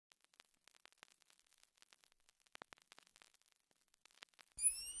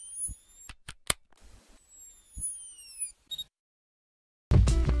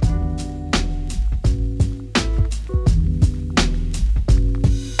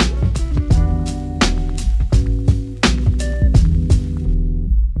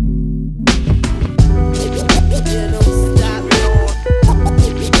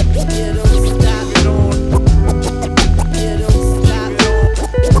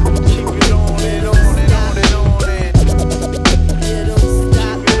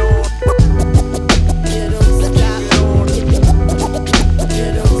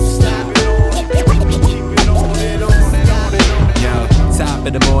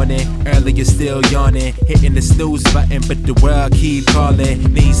morning, earlier still yawning, hitting the snooze button, but the world keep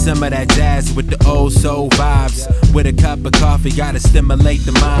calling. Need some of that jazz with the old soul vibes. With a cup of coffee, gotta stimulate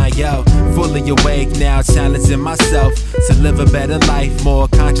the mind, yo. Fully awake now, challenging myself to live a better life, more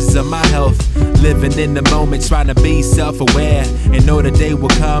conscious of my health. Living in the moment, trying to be self-aware, and know the day will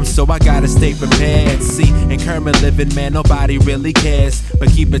come, so I gotta stay prepared. See, in current living, man, nobody really cares, but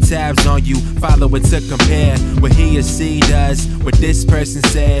keeping tabs on you, following to compare what he or she does, what this person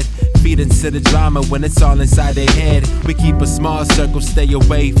said. Feed into the drama when it's all inside their head. We keep a small circle, stay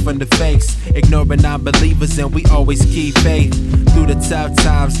away from the fakes, ignoring non-believers, and we always keep faith. Through the tough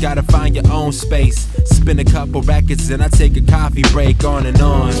times, gotta find your own space. Spin a couple records and I take a coffee break, on and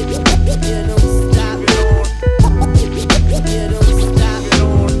on.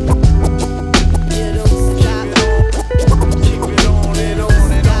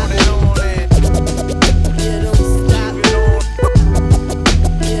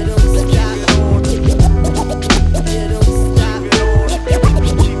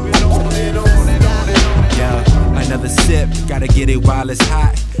 Gotta get it while it's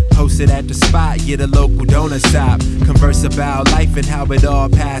hot. Posted at the spot, yeah, the local donut stop. Converse about life and how it all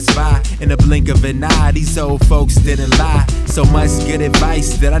passed by. In a blink of an eye, these old folks didn't lie. So much good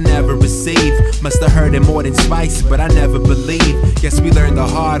advice that I never received. Must have heard it more than twice, but I never believed. Guess we learned the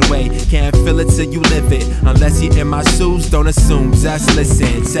hard way. Can't feel it till you live it. Unless you're in my shoes, don't assume, just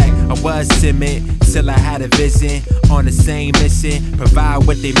listen. Check, I was timid till I had a vision. On the same mission, provide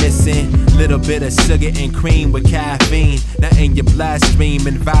what they missing. Little bit of sugar and cream with caffeine. Now in your bloodstream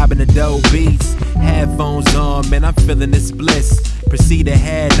and vibing the dope beats. Headphones on, man, I'm feeling this bliss. Proceed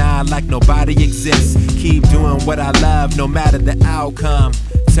ahead now like nobody exists. Keep doing what I love, no matter the outcome.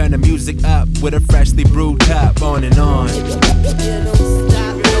 Turn the music up with a freshly brewed cup, on and on.